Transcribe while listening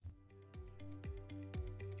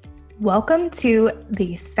Welcome to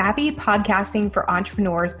the Savvy Podcasting for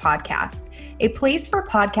Entrepreneurs podcast, a place for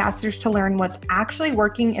podcasters to learn what's actually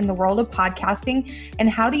working in the world of podcasting and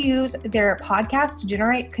how to use their podcast to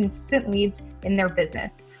generate consistent leads in their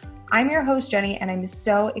business. I'm your host, Jenny, and I'm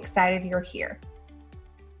so excited you're here.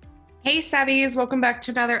 Hey, Savvies, welcome back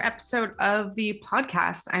to another episode of the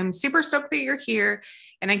podcast. I'm super stoked that you're here,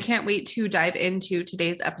 and I can't wait to dive into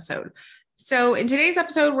today's episode. So in today's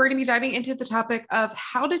episode, we're going to be diving into the topic of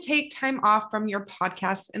how to take time off from your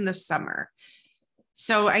podcast in the summer.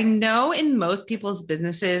 So I know in most people's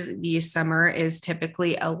businesses, the summer is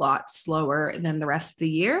typically a lot slower than the rest of the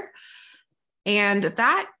year. And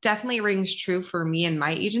that definitely rings true for me and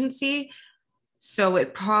my agency. So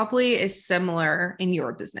it probably is similar in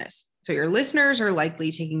your business. So your listeners are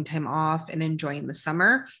likely taking time off and enjoying the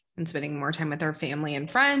summer and spending more time with their family and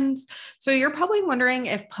friends. So you're probably wondering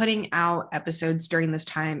if putting out episodes during this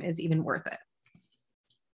time is even worth it.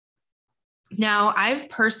 Now, I've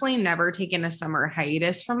personally never taken a summer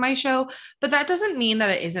hiatus from my show, but that doesn't mean that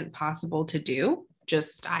it isn't possible to do.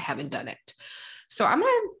 Just I haven't done it. So I'm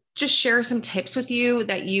going to just share some tips with you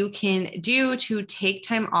that you can do to take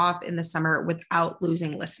time off in the summer without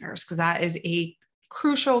losing listeners, because that is a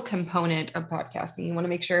crucial component of podcasting. You want to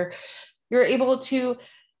make sure you're able to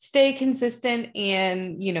stay consistent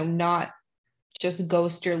and, not just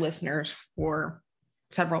ghost your listeners for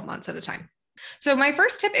several months at a time. So my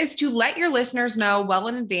first tip is to let your listeners know well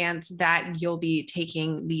in advance that you'll be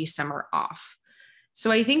taking the summer off. So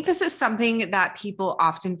I think this is something that people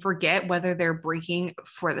often forget, whether they're breaking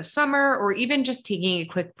for the summer or even just taking a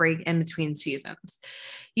quick break in between seasons.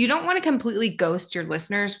 You don't want to completely ghost your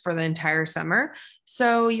listeners for the entire summer.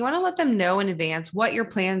 So you want to let them know in advance what your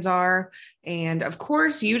plans are. And of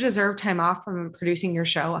course, you deserve time off from producing your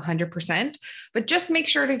show 100%, but just make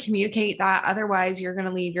sure to communicate that. Otherwise, you're going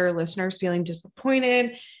to leave your listeners feeling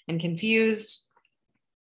disappointed and confused.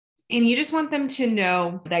 And you just want them to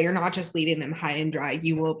know that you're not just leaving them high and dry.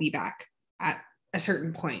 You will be back at a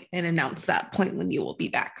certain point and announce that point when you will be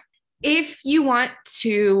back. If you want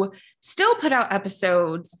to still put out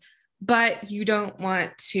episodes, but you don't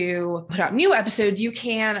want to put out new episodes, you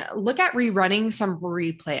can look at rerunning some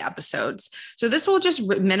replay episodes. So this will just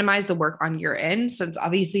minimize the work on your end, since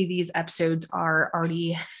obviously these episodes are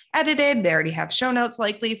already edited. They already have show notes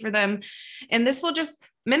likely for them. And this will just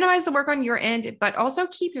minimize the work on your end, but also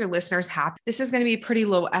keep your listeners happy. This is going to be pretty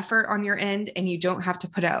low effort on your end, and you don't have to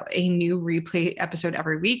put out a new replay episode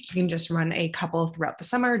every week. You can just run a couple throughout the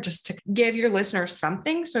summer just to give your listeners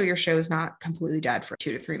something so your show is not completely dead for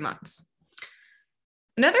 2 to 3 months.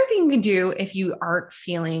 Another thing you can do if you aren't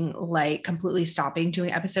feeling like completely stopping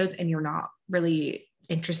doing episodes and you're not really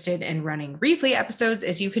interested in running replay episodes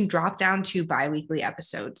is you can drop down to bi-weekly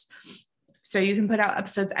episodes. So you can put out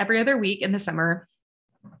episodes every other week in the summer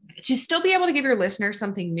to still be able to give your listeners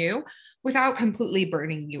something new without completely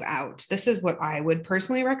burning you out. This is what I would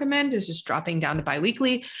personally recommend, is just dropping down to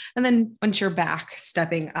bi-weekly. And then once you're back,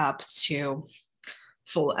 stepping up to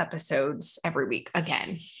full episodes every week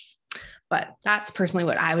again. But that's personally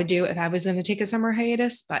what I would do if I was going to take a summer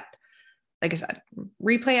hiatus. But like I said,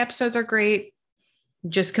 replay episodes are great.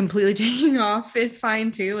 Just completely taking off is fine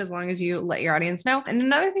too, as long as you let your audience know. And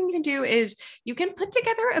another thing you can do is you can put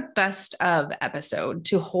together a best of episode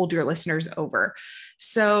to hold your listeners over.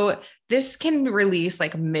 So this can release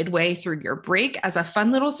like midway through your break as a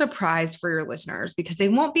fun little surprise for your listeners, because they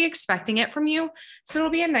won't be expecting it from you. So it'll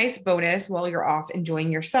be a nice bonus while you're off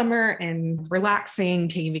enjoying your summer and relaxing,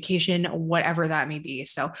 taking vacation, whatever that may be.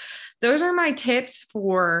 So those are my tips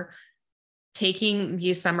for taking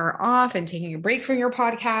the summer off and taking a break from your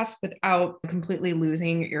podcast without completely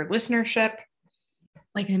losing your listenership.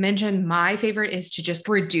 Like I mentioned, my favorite is to just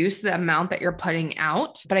reduce the amount that you're putting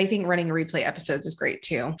out, but I think running replay episodes is great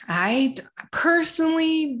too. I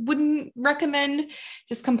personally wouldn't recommend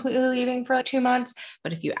just completely leaving for like 2 months,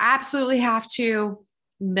 but if you absolutely have to,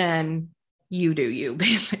 then you do you,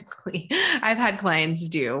 basically. I've had clients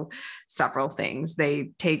do several things.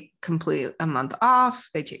 They take a month off.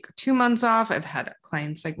 They take 2 months off. I've had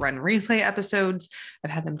clients like run replay episodes.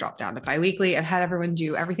 I've had them drop down to bi-weekly. I've had everyone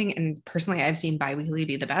do everything. And personally, I've seen bi-weekly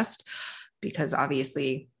be the best, because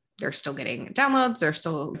obviously they're still getting downloads. They're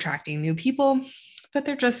still attracting new people, but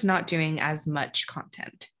they're just not doing as much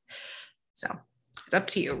content. So it's up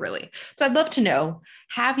to you, really. So I'd love to know,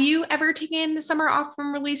 have you ever taken the summer off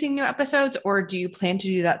from releasing new episodes, or do you plan to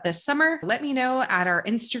do that this summer? Let me know at our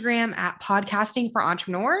Instagram at Podcasting for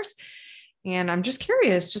Entrepreneurs. And I'm just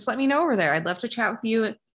curious, just let me know over there. I'd love to chat with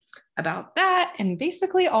you about that and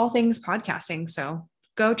basically all things podcasting. So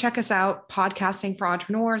go check us out, Podcasting for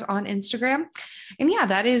Entrepreneurs on Instagram. And yeah,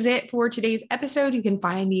 that is it for today's episode. You can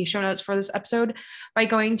find the show notes for this episode by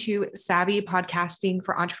going to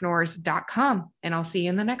savvypodcastingforentrepreneurs.com. And I'll see you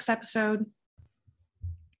in the next episode.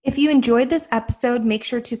 If you enjoyed this episode, make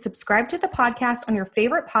sure to subscribe to the podcast on your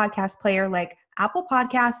favorite podcast player like Apple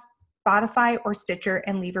Podcasts, Spotify, or Stitcher,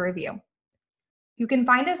 and leave a review. You can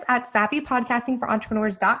find us at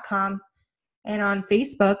savvypodcastingforentrepreneurs.com and on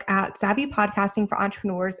Facebook at Savvy Podcasting for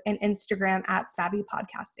Entrepreneurs and Instagram at Savvy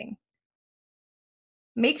Podcasting.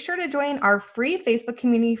 Make sure to join our free Facebook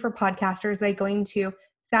community for podcasters by going to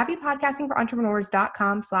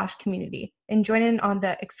savvypodcastingforentrepreneurs.com/community and join in on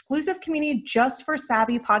the exclusive community just for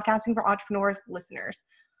Savvy Podcasting for Entrepreneurs listeners.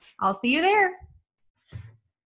 I'll see you there.